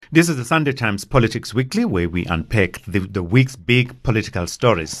This is the Sunday Times Politics Weekly, where we unpack the week's big political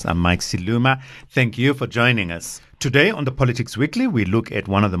stories. I'm Mike Siluma. Thank you for joining us. Today on the Politics Weekly, we look at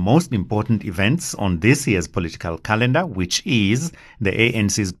one of the most important events on this year's political calendar, which is the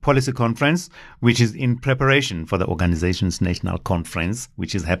ANC's policy conference, which is in preparation for the organization's national conference,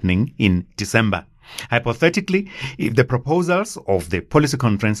 which is happening in December. Hypothetically, if the proposals of the policy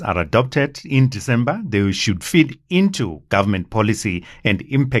conference are adopted in December, they should feed into government policy and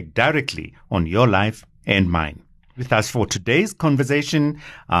impact directly on your life and mine. With us for today's conversation,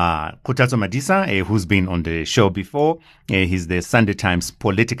 Khuthazo Madisa, who's been on the show before. He's the Sunday Times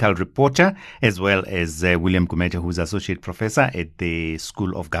political reporter, as well as William Gumede, who's associate professor at the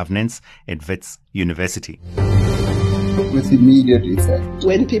School of Governance at Wits University. With immediate effect.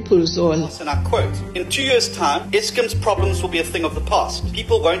 When people saw, and I quote, "In 2 years' time, Eskom's problems will be a thing of the past.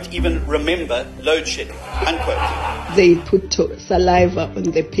 People won't even remember load shedding," unquote. They put saliva on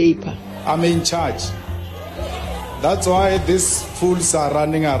the paper. I'm in charge. That's why these fools are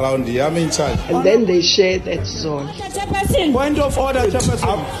running around here. I'm in charge. And then they share that zone. Point of order,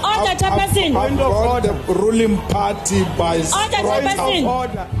 Chairperson. Point of order. The ruling party by point of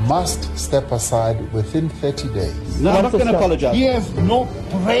order Must step aside within 30 days. No, I'm not going to apologize. He has no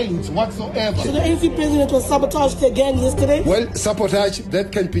brains whatsoever. So the ANC president was sabotaged again yesterday? Well, sabotage,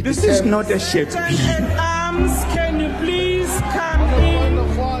 that can be This is not a Shakespeare. Can you please come in? Point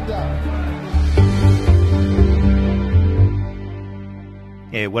of order.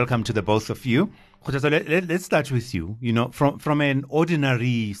 Welcome to the both of you. Khuthazo, let's start with you. You know, from an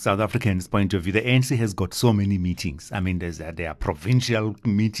ordinary South African's point of view, the ANC has got so many meetings. I mean, there are provincial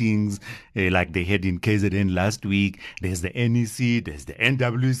meetings, like they had in KZN last week. There's the NEC, there's the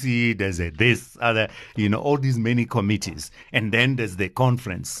NWC, there's this other, all these many committees. And then there's the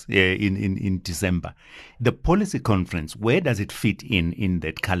conference in December. The policy conference, where does it fit in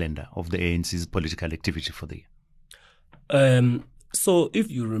that calendar of the ANC's political activity for the year? So if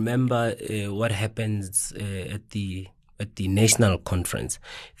you remember what happens at the national conference,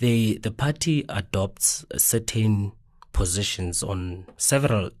 the party adopts certain positions on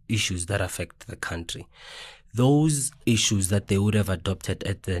several issues that affect the country. Those issues that they would have adopted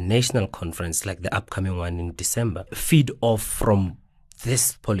at the national conference, like the upcoming one in December, feed off from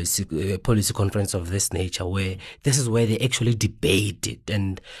this policy conference of this nature, where this is where they actually debate it,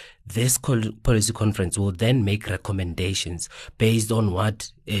 and this policy conference will then make recommendations based on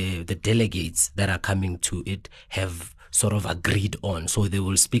what the delegates that are coming to it have sort of agreed on. So they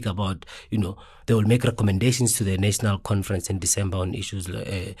will speak about, they will make recommendations to the national conference in December on issues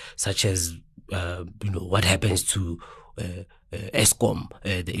such as, what happens to Eskom,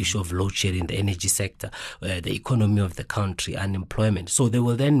 the issue of load shedding, the energy sector, the economy of the country, unemployment. So they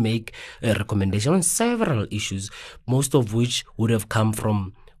will then make a recommendation on several issues, most of which would have come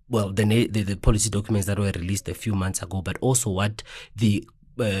from, the policy documents that were released a few months ago, but also what the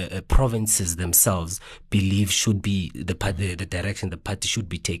provinces themselves believe should be the direction the party should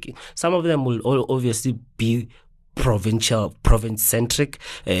be taking. Some of them will obviously be province-centric.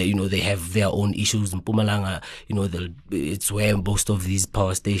 They have their own issues in Mpumalanga. It's where most of these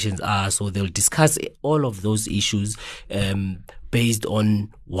power stations are. So they'll discuss all of those issues based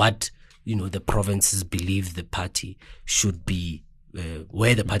on what the provinces believe the party should be,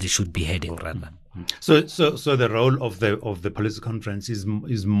 where the party should be heading, rather. So the role of the policy conference is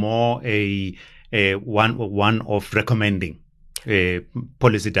more a one of recommending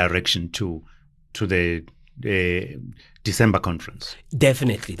policy direction to the December conference.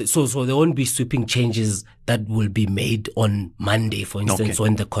 Definitely. So there won't be sweeping changes that will be made on Monday, for instance,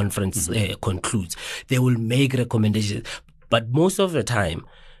 when the conference concludes. They will make recommendations, but most of the time,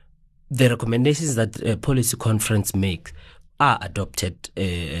 the recommendations that a policy conference makes are adopted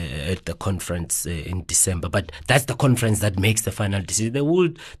at the conference in December, but that's the conference that makes the final decision. There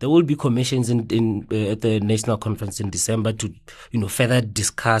will be commissions in at the national conference in December to further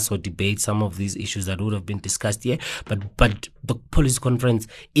discuss or debate some of these issues that would have been discussed here. But the policy conference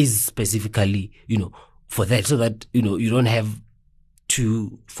is specifically for that, so that you don't have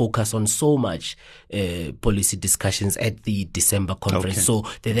to focus on so much policy discussions at the December conference. Okay. So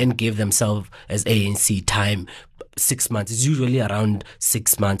they then give themselves as ANC time 6 months. It's usually around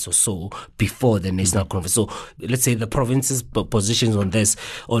 6 months or so before the national conference. So let's say the province's positions on this,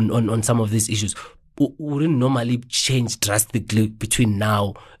 on some of these issues wouldn't normally change drastically between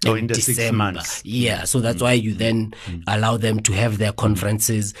now and in the December. 6 months. Yeah, so that's why you then allow them to have their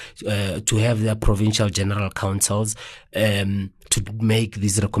conferences, to have their provincial general councils, to make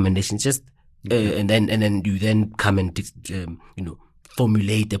these recommendations. And then you then come and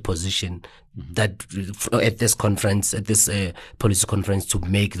formulate a position that at this conference, at this policy conference, to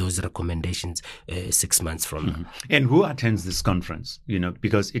make those recommendations 6 months from now. And who attends this conference?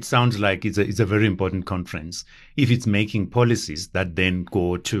 Because it sounds like it's a very important conference. If it's making policies that then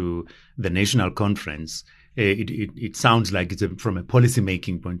go to the national conference, it sounds like it's from a policy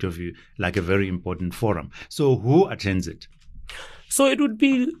making point of view, like a very important forum. So who attends it? So it would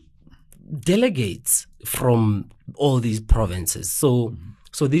be delegates from all these provinces.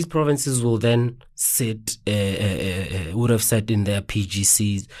 So these provinces will then would have sat in their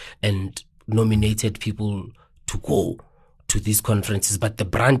PGCs and nominated people to go to these conferences, but the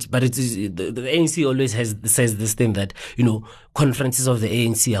ANC always says this thing that, conferences of the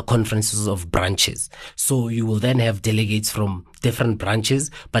ANC are conferences of branches. So you will then have delegates from different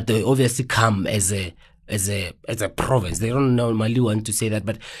branches, but they obviously come as a province. They don't normally want to say that,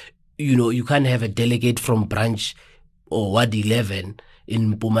 but you can't have a delegate from branch or Ward 11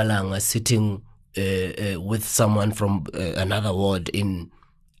 in Mpumalanga sitting with someone from another ward in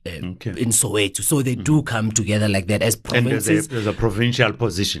Soweto. So they do come together like that as provinces. And there's a provincial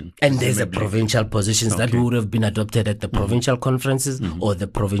position. And there's a provincial positions that would have been adopted at the provincial conferences or the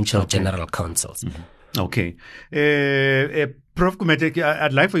provincial general councils. Okay. Prof. Gumede,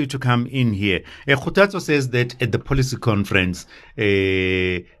 I'd like for you to come in here. Kgothatso says that at the policy conference,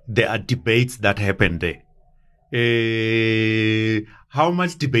 there are debates that happen there. How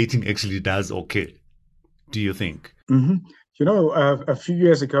much debating actually does occur, do you think? A few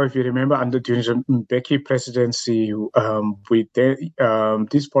years ago, if you remember, under during the Mbeki presidency,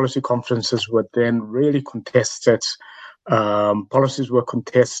 these policy conferences were then really contested. Policies were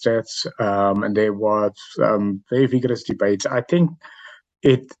contested, and there was very vigorous debates. I think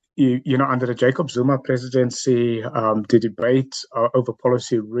under the Jacob Zuma presidency, the debate over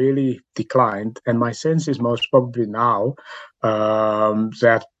policy really declined. And my sense is most probably now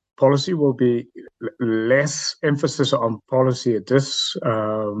that policy will be less emphasis on policy at this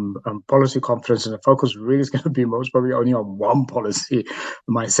policy conference, and the focus really is going to be most probably only on one policy.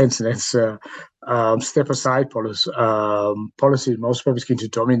 My sense, and that's step aside policy. Policy most probably is going to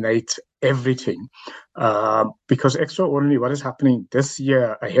dominate everything, because extraordinarily, what is happening this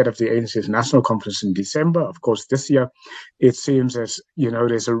year ahead of the ANC's national conference in December? Of course, this year it seems as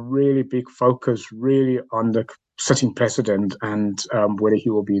there's a really big focus really on the sitting president and whether he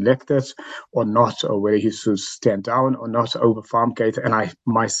will be elected or not, or whether he should stand down or not over Farmgate. And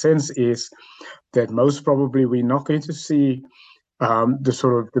my sense is that most probably we're not going to see the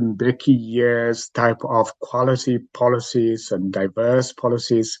sort of the Mbeki years type of quality policies and diverse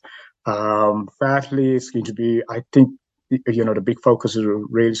policies. Thirdly, it's going to be, I think, the big focus is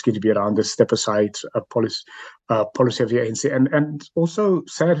really going to be around the step aside policy of the ANC. And also,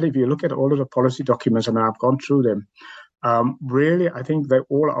 sadly, if you look at all of the policy documents, I've gone through them, really, I think they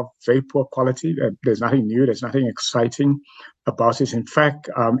all are very poor quality. There's nothing new, there's nothing exciting about it. In fact,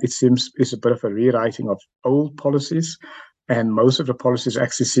 it seems it's a bit of a rewriting of old policies. And most of the policies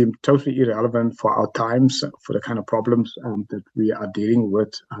actually seem totally irrelevant for our times, for the kind of problems that we are dealing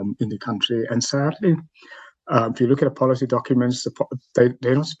with in the country. And sadly, if you look at the policy documents, they're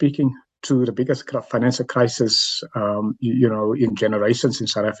not speaking to the biggest financial crisis, in generations in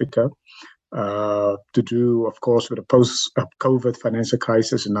South Africa, to do, of course, with the post-COVID financial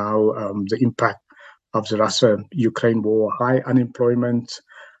crisis, and now the impact of the Russia-Ukraine war, high unemployment,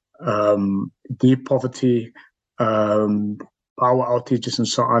 deep poverty, power outages, and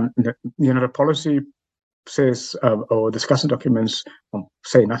so on. The policy says, or discussion documents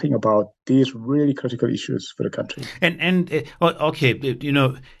say nothing about these really critical issues for the country.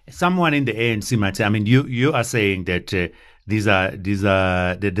 Someone in the ANC might say, you are saying that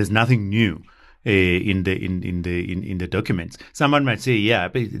there's nothing new in the documents. Someone might say,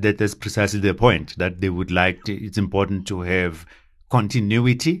 but that's precisely the point, that they would like it's important to have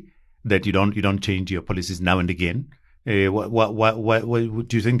continuity, that you don't change your policies now and again. What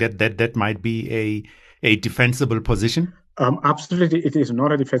do you think that might be a defensible position? Absolutely, it is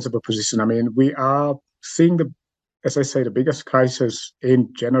not a defensible position. We are seeing as I say, the biggest crisis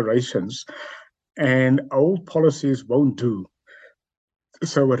in generations, and old policies won't do.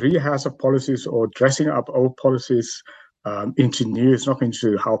 So a rehash of policies or dressing up old policies into new is not going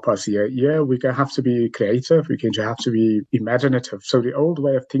to help us here. Yeah, we're going to have to be creative. We're going to have to be imaginative. So the old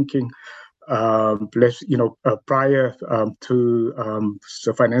way of thinking, prior to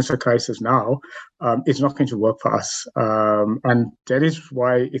the financial crisis now, it's not going to work for us. And that is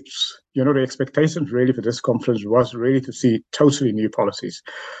why it's, the expectations really for this conference was really to see totally new policies.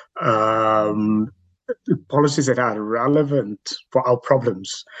 policies that are relevant for our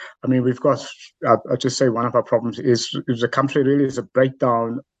problems. I mean, we've got, I'll just say one of our problems is the country really is a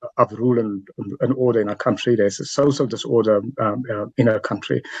breakdown of rule and order in our country. There's a social disorder in our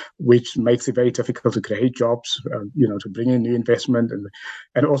country, which makes it very difficult to create jobs, to bring in new investment.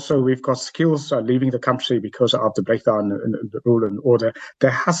 And also we've got skills leaving the country because of the breakdown in the rule and order.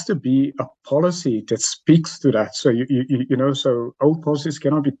 There has to be a policy that speaks to that. So, so old policies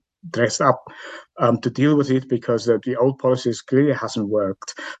cannot be dressed up to deal with it because the old policies clearly hasn't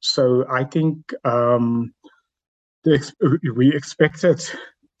worked. So I think we expected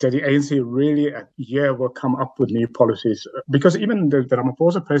that the ANC really will come up with new policies, because even the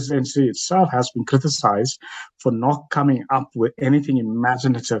Ramaphosa presidency itself has been criticized for not coming up with anything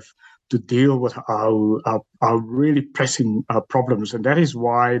imaginative to deal with our really pressing problems. And that is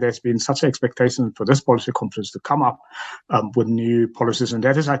why there's been such an expectation for this policy conference to come up with new policies. And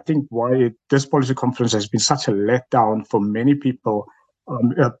that is, I think, why this policy conference has been such a letdown for many people.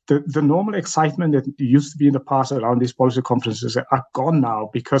 The normal excitement that used to be in the past around these policy conferences are gone now,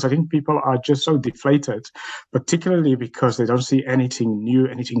 because I think people are just so deflated, particularly because they don't see anything new,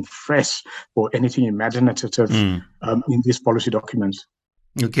 anything fresh, or anything imaginative in these policy documents.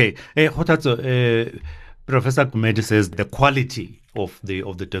 Okay, Professor Gumede says the quality of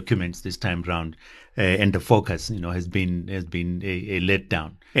the documents this time round and the focus, has been a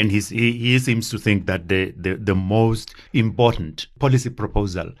letdown, and he seems to think that the most important policy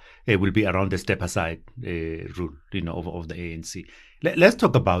proposal will be around the step aside rule, of the ANC. Let's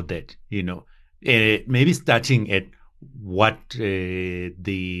talk about that. Maybe starting at what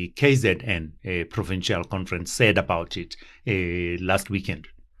the KZN provincial conference said about it last weekend.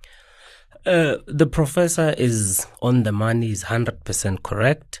 The professor is on the money, is 100%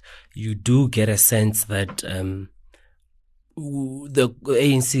 correct. You do get a sense that the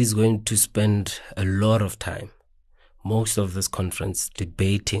ANC is going to spend a lot of time, most of this conference,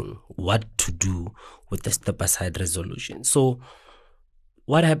 debating what to do with the step-aside resolution. So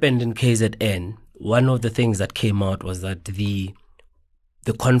what happened in KZN, one of the things that came out was that the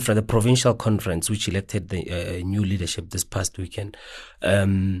provincial conference, which elected the new leadership this past weekend,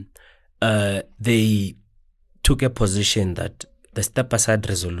 they took a position that the step-aside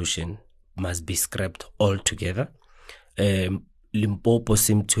resolution must be scrapped altogether. Limpopo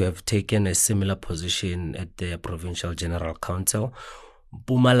seemed to have taken a similar position at their provincial general council.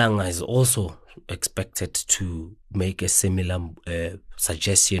 Mpumalanga is also expected to make a similar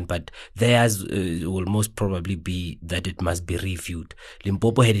suggestion, but theirs will most probably be that it must be reviewed.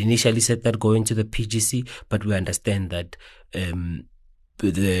 Limpopo had initially said that going to the PGC, but we understand that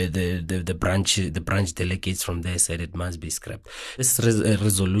the branch delegates from there said it must be scrapped. This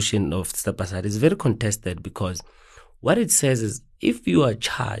resolution of step aside is very contested, because what it says is, if you are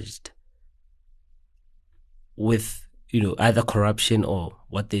charged with either corruption or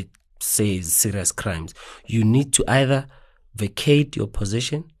what they say is serious crimes, you need to either vacate your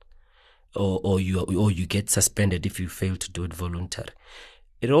position or you get suspended if you fail to do it voluntarily.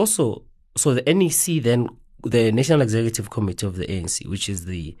 It also, so the NEC then, the National Executive Committee of the ANC, which is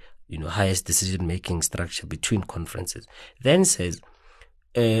the highest decision-making structure between conferences, then says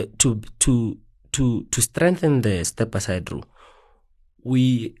to strengthen the step-aside rule,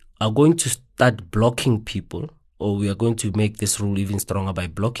 we are going to start blocking people, or we are going to make this rule even stronger by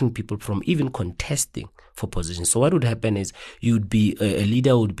blocking people from even contesting for positions. So what would happen is a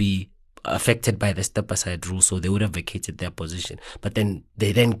leader would be affected by the step-aside rule, so they would have vacated their position. But then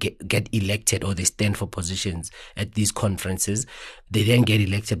they get elected, or they stand for positions at these conferences. They then get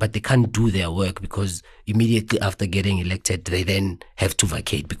elected, but they can't do their work, because immediately after getting elected, they then have to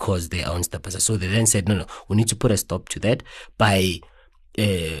vacate because they are on step-aside. So they then said, no, we need to put a stop to that by,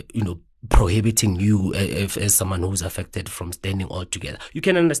 prohibiting you as someone who's affected from standing altogether. You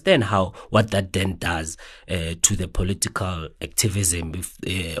can understand what that then does to the political activism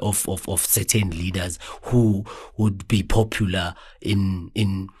of certain leaders who would be popular in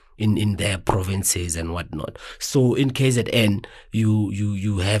their provinces and whatnot. So in KZN,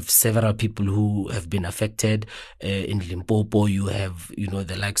 you have several people who have been affected. In Limpopo, you have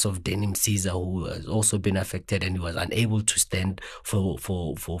the likes of Denim Caesar, who has also been affected, and he was unable to stand for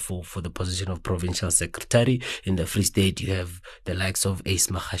the position of provincial secretary. In the Free State, you have the likes of Ace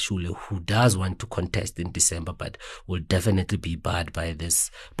Magashule, who does want to contest in December, but will definitely be barred by this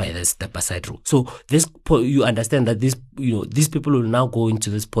step-aside rule. So you understand that these people will now go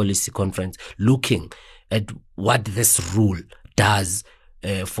into this policy conference looking at what this rule does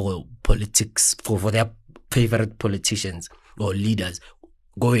for politics, for their favorite politicians or leaders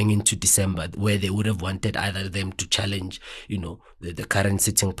going into December, where they would have wanted either them to challenge the current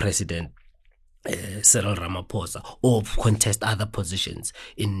sitting president Cyril Ramaphosa, or contest other positions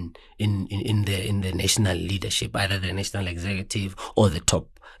in the national leadership, either the national executive or the top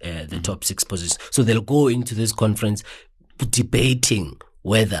six positions. So they'll go into this conference debating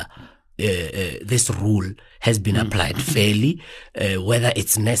whether this rule has been applied fairly, whether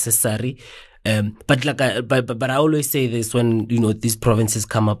it's necessary. But I always say this when these provinces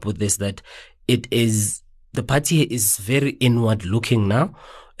come up with this, that the party is very inward looking now.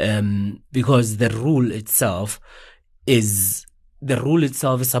 Because the rule itself is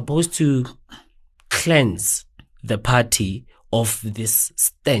supposed to cleanse the party of this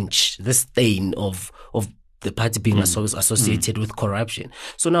stench, the stain of the party being associated with corruption.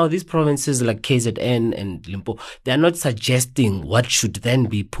 So now these provinces like KZN and Limpopo, they are not suggesting what should then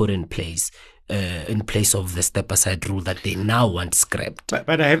be put in place of the step-aside rule that they now want scrapped.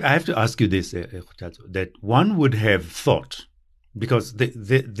 But I have to ask you this, that one would have thought, because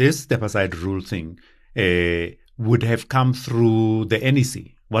this step-aside rule thing would have come through the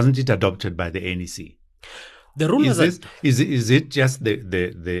NEC. Wasn't it adopted by the NEC? The rule is it just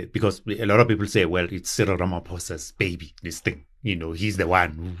the because a lot of people say, well, it's Cyril Ramaphosa's baby, this thing. He's the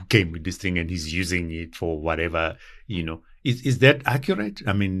one who came with this thing and he's using it for whatever, Is that accurate?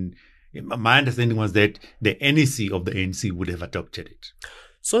 I mean, my understanding was that the NEC of the ANC would have adopted it.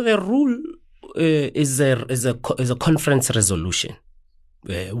 So the rule is a conference resolution,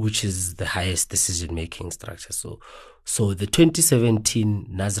 which is the highest decision-making structure. So the 2017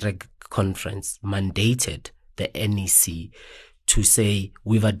 NASREC conference mandated the NEC to say,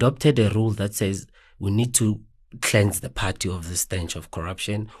 we've adopted a rule that says we need to cleanse the party of the stench of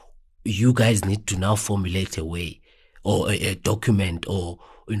corruption. You guys need to now formulate a way or a document or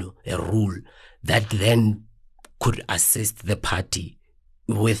a rule that then could assist the party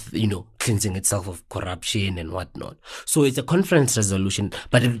with cleansing itself of corruption and whatnot. So it's a conference resolution,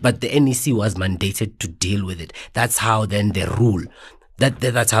 but the NEC was mandated to deal with it. That's how then the rule,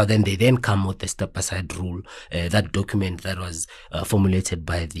 that's how then they then come with the step-aside rule, that document that was formulated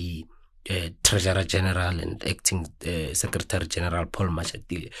by the Treasurer General and Acting Secretary General Paul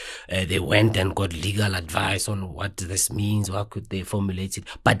Mashatile. They went and got legal advice on what this means, how could they formulate it.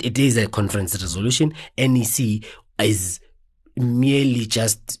 But it is a conference resolution. NEC is merely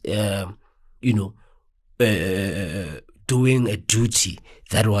just doing a duty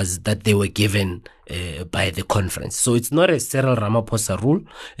that they were given by the conference. So it's not a Cyril Ramaphosa rule.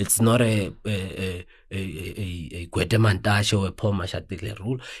 It's not a Gwede Mantashe or a Paul Mashatile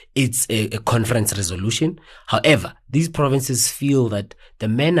rule. It's a conference resolution. However, these provinces feel that the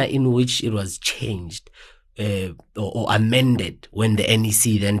manner in which it was changed or amended when the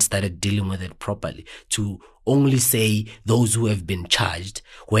NEC then started dealing with it properly to only say those who have been charged,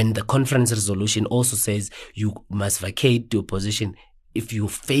 when the conference resolution also says you must vacate your position if you're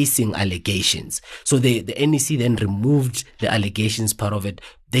facing allegations. So the NEC then removed the allegations part of it.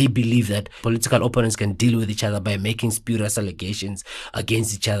 They believe that political opponents can deal with each other by making spurious allegations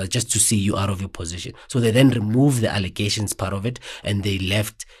against each other just to see you out of your position. So they then removed the allegations part of it, and they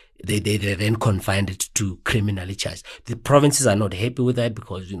left. They then confined it to criminally charged. The provinces are not happy with that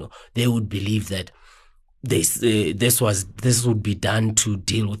because they would believe that this would be done to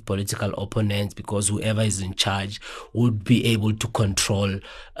deal with political opponents, because whoever is in charge would be able to control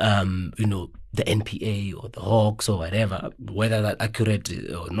the NPA or the Hawks or whatever. Whether that's accurate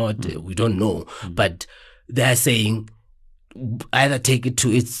or not, we don't know. But they're saying either take it to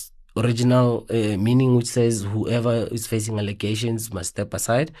its original meaning, which says whoever is facing allegations must step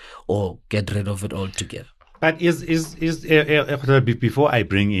aside, or get rid of it altogether. But before I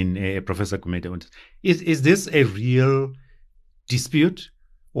bring in Professor Gumede, is this a real dispute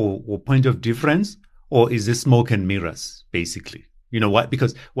or point of difference, or is this smoke and mirrors, basically? Why?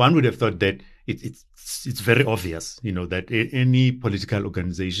 Because one would have thought that it's very obvious, that any political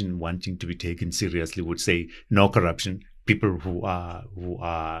organization wanting to be taken seriously would say no corruption. People who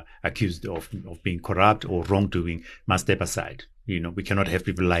are accused of being corrupt or wrongdoing must step aside. We cannot have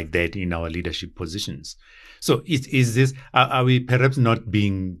people like that in our leadership positions. So is this? Are we perhaps not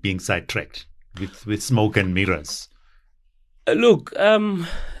being sidetracked with smoke and mirrors? Look, I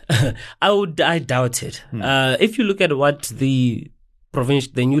doubt it. If you look at what the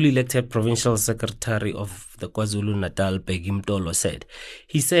newly elected provincial secretary of the KwaZulu-Natal, Bheki Mtolo, said,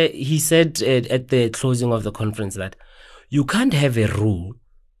 he said at the closing of the conference that you can't have a rule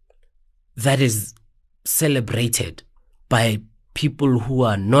that is celebrated by people who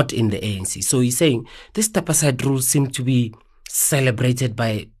are not in the ANC. So he's saying this step-aside rules seem to be celebrated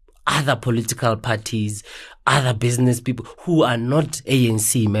by other political parties, other business people who are not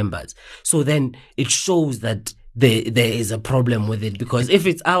ANC members. So then it shows that there is a problem with it, because if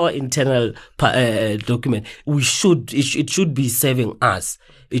it's our internal document, it should be serving us.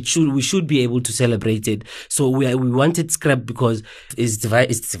 We should be able to celebrate it. So we want it scrapped because it's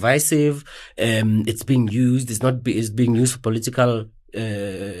divisive. It's being used. It's being used for political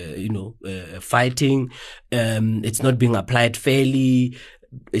fighting. It's not being applied fairly.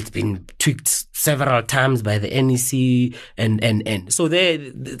 It's been tweaked several times by the NEC and so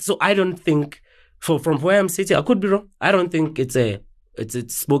so I don't think, from where I'm sitting, I could be wrong. I don't think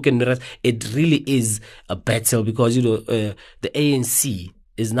it's spoken mirrors. It really is a battle, because the ANC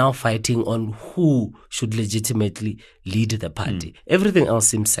is now fighting on who should legitimately lead the party. Everything else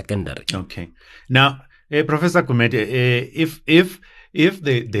seems secondary. Okay. Now, Professor Gumede, if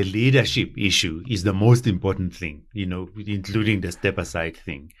the leadership issue is the most important thing, including the step aside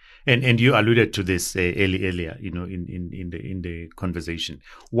thing, and you alluded to this earlier, in the conversation,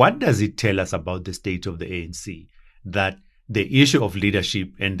 what does it tell us about the state of the ANC, that the issue of leadership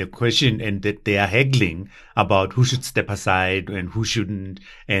and the question, and that they are haggling about who should step aside and who shouldn't,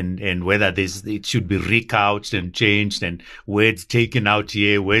 and whether it should be recouched and changed, and words taken out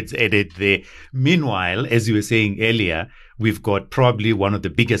here, words added there. Meanwhile, as you were saying earlier, we've got probably one of the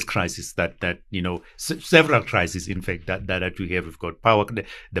biggest crises that several crises, in fact, that we have. We've got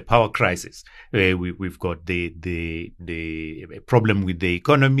the power crisis. We've got the problem with the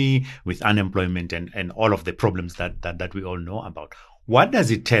economy, with unemployment, and all of the problems that we all know about. What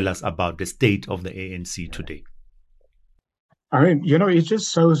does it tell us about the state of the ANC today? I mean, it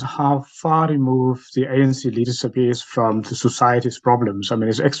just shows how far removed the ANC leadership is from the society's problems. I mean,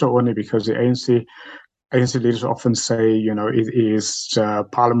 it's extraordinary because the ANC leaders often say, it is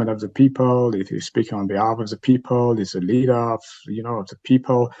parliament of the people, it is speaking on behalf of the people, it's a leader of the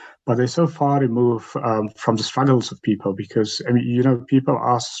people, but they're so far removed from the struggles of people, because, people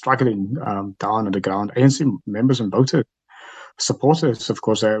are struggling down on the ground. ANC members and voters, supporters, of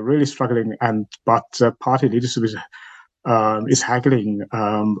course, are really struggling, but party leadership is haggling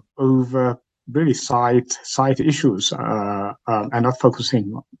over really side issues and not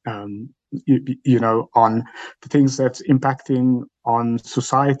focusing on the things that's impacting on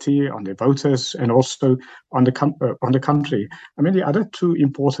society, on the voters, and also on the country. I mean, the other two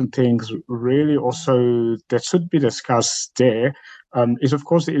important things really also that should be discussed there is, of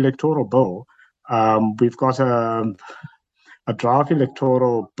course, the electoral bill. We've got a draft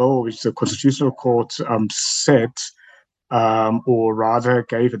electoral bill which the Constitutional Court set, or rather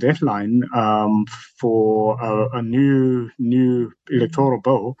gave a deadline for a new electoral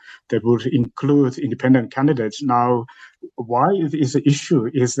bill that would include independent candidates. Now, why it is an issue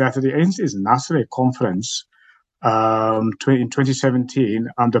is that the ANC's National Conference in 2017,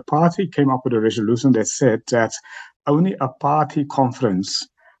 the party came up with a resolution that said that only a party conference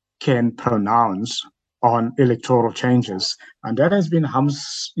can pronounce on electoral changes, and that has been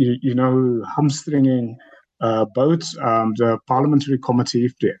hamstringing both the parliamentary committee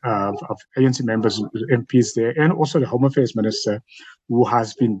of ANC members, MPs there, and also the Home Affairs Minister, who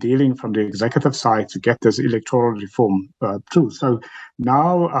has been dealing from the executive side to get this electoral reform through. So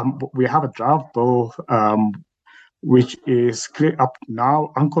now we have a draft bill which is clear up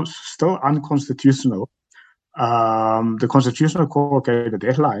now, still unconstitutional. The Constitutional Court gave a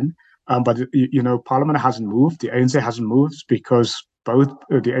deadline, but Parliament hasn't moved. The ANC hasn't moved because both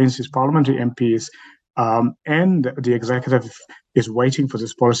the ANC's parliamentary MPs and the executive is waiting for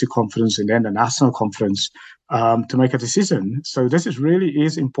this policy conference and then the national conference to make a decision. So this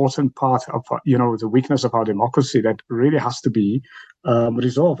is important part of the weakness of our democracy that really has to be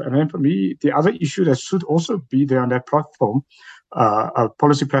resolved. And then for me, the other issue that should also be there on that platform,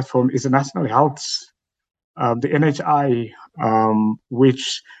 policy platform, is the national health, the NHI,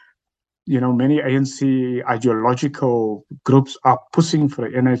 which many ANC ideological groups are pushing for the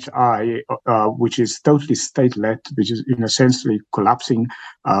NHI, which is totally state-led, which is essentially collapsing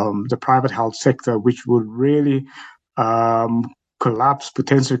the private health sector, which would really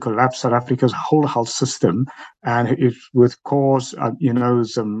potentially collapse South Africa's whole health system, and it would cause,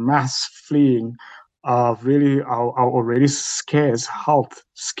 the mass fleeing of really our already scarce health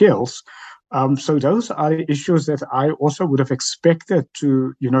skills. So those are the issues that I also would have expected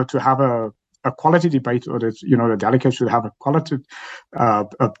to have a quality debate, or that, the delegates should have a quality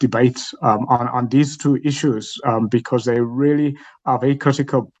debate on these two issues, because they really are very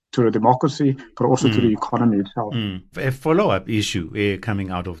critical to the democracy, but also to the economy itself. A follow-up issue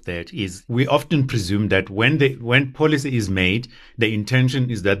coming out of that is, we often presume that when policy is made, the intention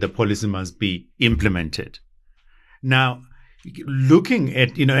is that the policy must be implemented. Now, looking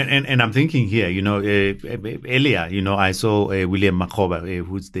at, and I'm thinking here, earlier, I saw William Makgoba,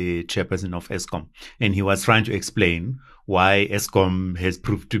 who's the chairperson of Eskom, and he was trying to explain why Eskom has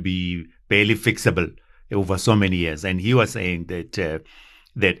proved to be barely fixable over so many years. And he was saying that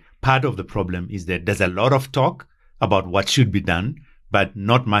that part of the problem is that there's a lot of talk about what should be done, but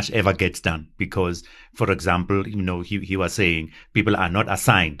not much ever gets done because, for example, he was saying people are not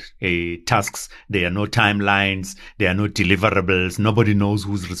assigned tasks. There are no timelines. There are no deliverables. Nobody knows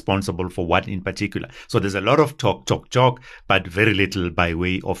who's responsible for what in particular. So there's a lot of talk, but very little by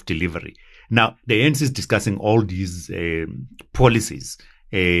way of delivery. Now, the ANC is discussing all these policies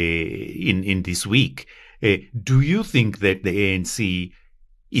in this week. Do you think that the ANC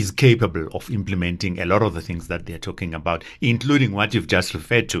is capable of implementing a lot of the things that they're talking about, including what you've just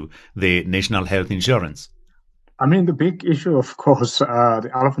referred to, the national health insurance? I mean, the big issue, of course, the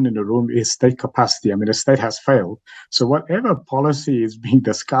elephant in the room is state capacity. I mean, the state has failed. So whatever policy is being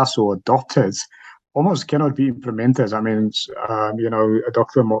discussed or adopted almost cannot be implemented. I mean,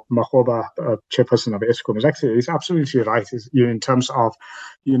 Dr. Makgoba, chairperson of Eskom, is absolutely right in terms of,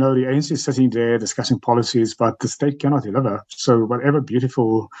 the ANC is sitting there discussing policies, but the state cannot deliver. So whatever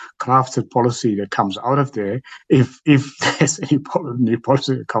beautiful crafted policy that comes out of there, if there's any new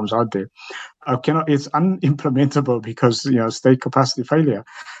policy that comes out there, it's unimplementable because, state capacity failure.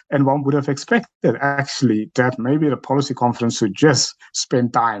 And one would have expected actually that maybe the policy conference would just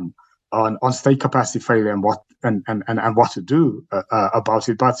spend time on state capacity failure and what to do about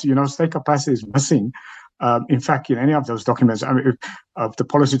it. But, state capacity is missing. In fact, in any of those documents, of the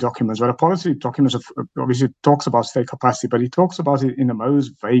policy documents, where the policy documents obviously talks about state capacity, but it talks about it in the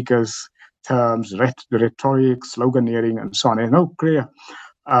most vaguest terms, rhetoric, sloganeering, and so on. There's no clear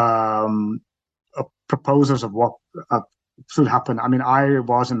proposals of what should happen. I mean, I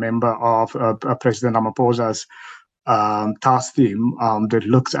was a member of President Ramaphosa's task team that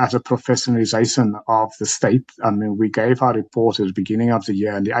looks at a professionalization of the state. I mean, we gave our report at the beginning of the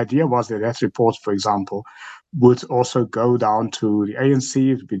year, and the idea was that report, for example, would also go down to the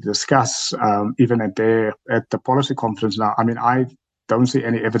ANC to be discussed even at the policy conference. Now, I mean, I don't see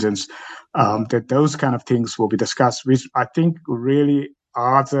any evidence that those kind of things will be discussed, which I think really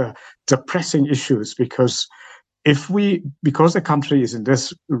are the pressing issues, because the country is in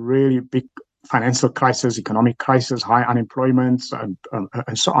this really big financial crisis, economic crisis, high unemployment,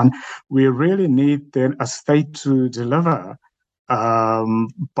 and so on, we really need then a state to deliver.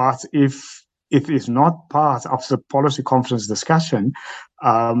 But if it is not part of the policy conference discussion,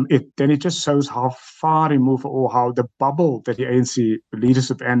 then it just shows how far removed or how the bubble that the ANC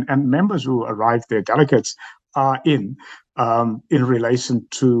leadership and members who arrived there, delegates, are in relation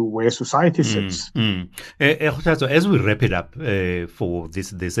to where society sits. So as we wrap it up for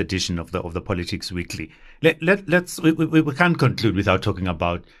this edition of the Politics Weekly, we can't conclude without talking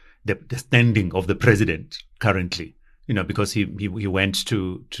about the standing of the president currently. Because he went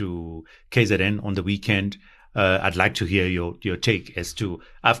to KZN on the weekend. I'd like to hear your take as to,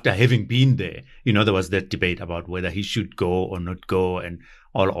 after having been there, there was that debate about whether he should go or not go and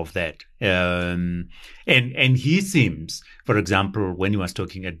all of that. And he seems, for example, when he was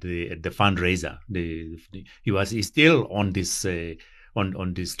talking at the fundraiser, he's still on this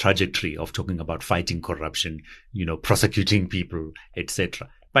on this trajectory of talking about fighting corruption, prosecuting people, etc.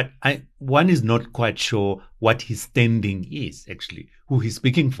 But one is not quite sure what his standing is, actually, who he's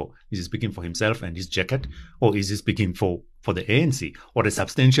speaking for. Is he speaking for himself and his jacket, or is he speaking for the ANC or a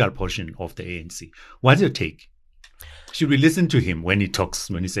substantial portion of the ANC? What's your take? Should we listen to him when he talks,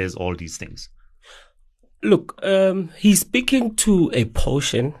 when he says all these things? Look, he's speaking to a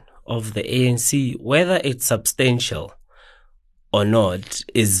portion of the ANC. Whether it's substantial or not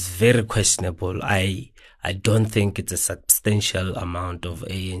is very questionable. I don't think it's a substantial amount of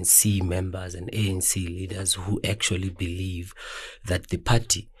ANC members and ANC leaders who actually believe that the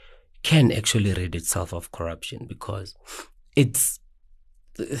party can actually rid itself of corruption, because it's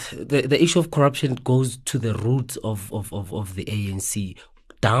the issue of corruption goes to the roots of the ANC,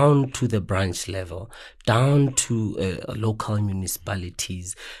 down to the branch level, down to local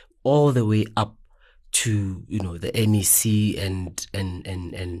municipalities, all the way up to the NEC and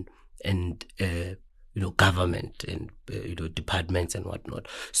government and departments and whatnot.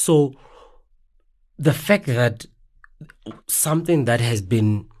 So the fact that something that has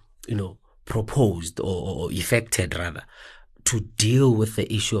been proposed or effected rather to deal with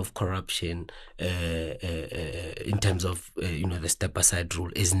the issue of corruption in terms of the step aside rule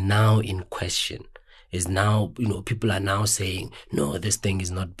is now in question, is now people are now saying no, this thing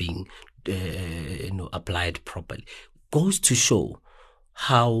is not being applied properly, goes to show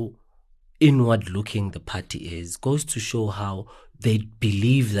how inward-looking the party is goes to show how they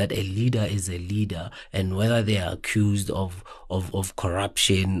believe that a leader is a leader, and whether they are accused of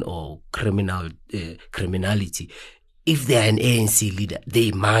corruption or criminality, if they are an ANC leader,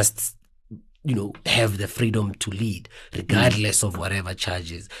 they must, have the freedom to lead, regardless of whatever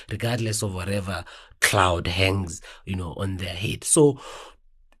charges, regardless of whatever cloud hangs, on their head. So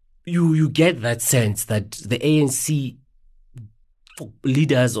you get that sense that the ANC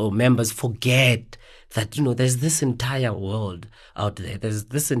leaders or members forget that, there's this entire world out there. There's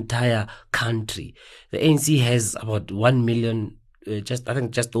this entire country. The ANC has about 1 million, just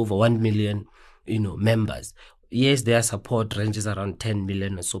over 1 million, members. Yes, their support ranges around 10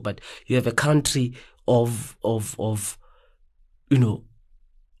 million or so, but you have a country of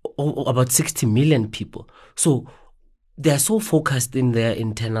about 60 million people. So they are so focused in their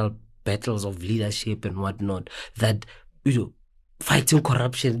internal battles of leadership and whatnot that, fighting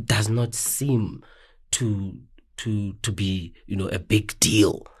corruption does not seem to be, a big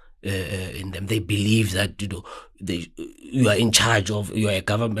deal in them. They believe that, you are in charge of, you are in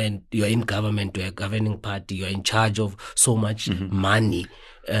government, you are a governing party, you are in charge of so much money.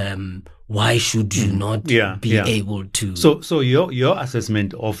 Why should you not be able to? So your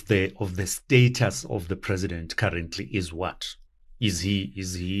assessment of the status of the president currently is what? Is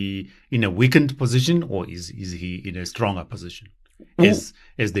he in a weakened position, or is he in a stronger position as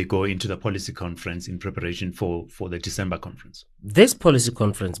they go into the policy conference in preparation for the December conference? This policy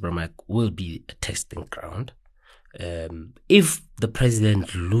conference, Bramak, will be a testing ground. If the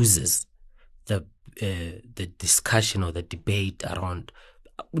president loses the discussion or the debate around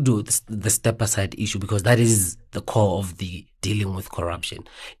the step aside issue, because that is the core of the dealing with corruption.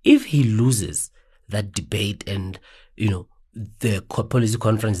 If he loses that debate and, the policy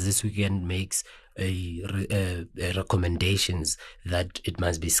conference this weekend makes recommendations that it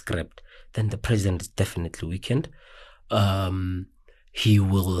must be scrapped, then the president is definitely weakened. He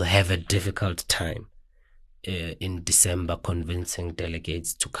will have a difficult time in December convincing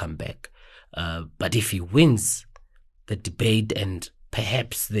delegates to come back. But if he wins the debate and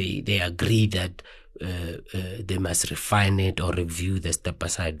perhaps they agree that they must refine it or review the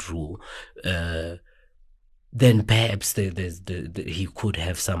step-aside rule, then perhaps he could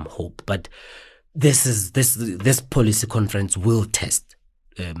have some hope. But this policy conference will test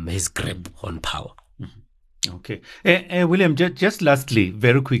his grip on power. Mm-hmm. Okay. William, just lastly,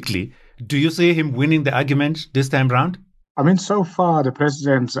 very quickly, do you see him winning the argument this time round? I mean, so far, the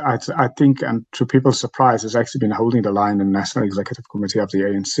president, I think, and to people's surprise, has actually been holding the line in the National Executive Committee of the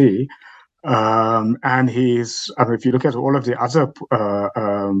ANC. And if you look at all of the other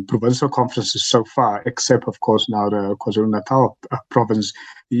provincial conferences so far, except, of course, now the KwaZulu-Natal province,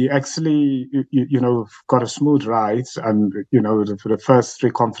 he actually, got a smooth ride. And, the first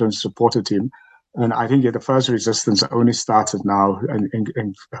three conferences supported him. And I think the first resistance only started now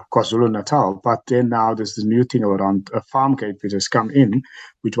in KwaZulu-Natal. But then now there's the new thing around Farmgate, which has come in,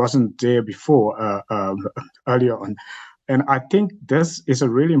 which wasn't there before, earlier on. And I think this is a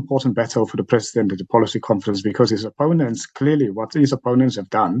really important battle for the president at the policy conference, because his opponents, clearly what his opponents have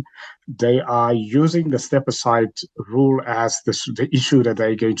done, they are using the step-aside rule as the issue that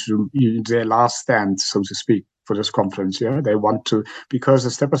they're going to use their last stand, so to speak, for this conference. Yeah, they want to, because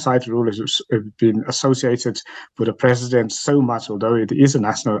the step-aside rule has been associated with the president so much, although it is a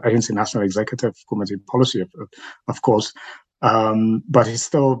ANC National Executive Committee policy, of course. But he's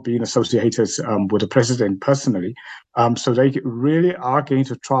still being associated with the president personally. So they really are going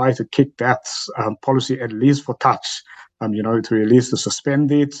to try to kick that policy at least for touch, to at least to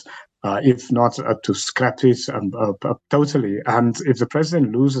suspend it, if not to scrap it totally. And if the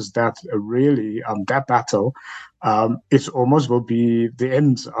president loses that, that battle, it almost will be the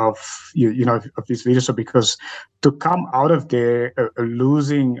end of of his leadership, because to come out of there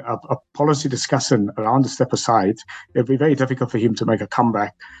losing a policy discussion around the step aside, it'll be very difficult for him to make a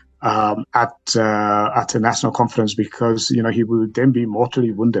comeback at a national conference, because he will then be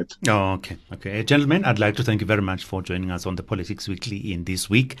mortally wounded. Oh, okay, gentlemen, I'd like to thank you very much for joining us on the Politics Weekly in this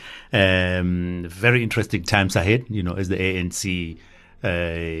week. Very interesting times ahead, as the ANC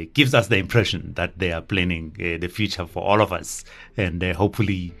gives us the impression that they are planning the future for all of us, and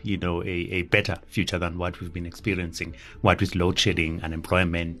hopefully, a better future than what we've been experiencing, what with load shedding,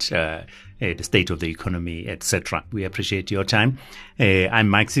 unemployment, the state of the economy, etc. We appreciate your time. I'm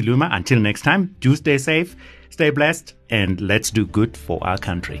Mike Siluma. Until next time, do stay safe, stay blessed, and let's do good for our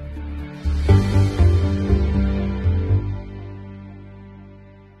country.